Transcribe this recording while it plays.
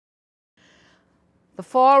The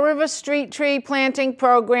Fall River Street Tree Planting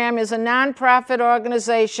Program is a nonprofit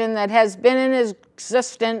organization that has been in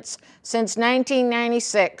existence since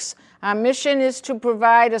 1996. Our mission is to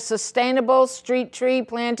provide a sustainable street tree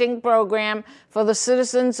planting program for the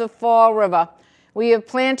citizens of Fall River. We have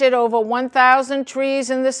planted over 1,000 trees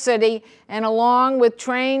in the city and, along with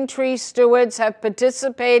trained tree stewards, have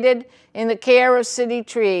participated in the care of city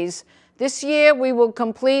trees. This year, we will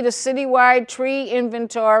complete a citywide tree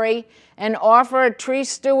inventory and offer a tree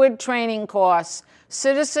steward training course.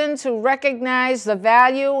 Citizens who recognize the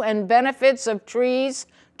value and benefits of trees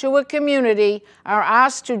to a community are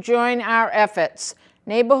asked to join our efforts.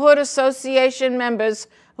 Neighborhood association members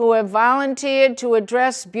who have volunteered to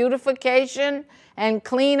address beautification and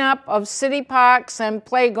cleanup of city parks and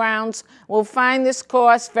playgrounds will find this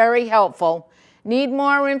course very helpful. Need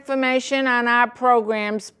more information on our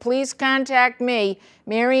programs? Please contact me,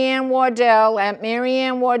 Mary Ann Wardell, at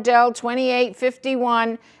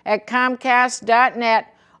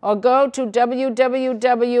maryanwardell2851@comcast.net, or go to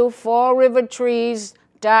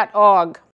www.fallrivertrees.org.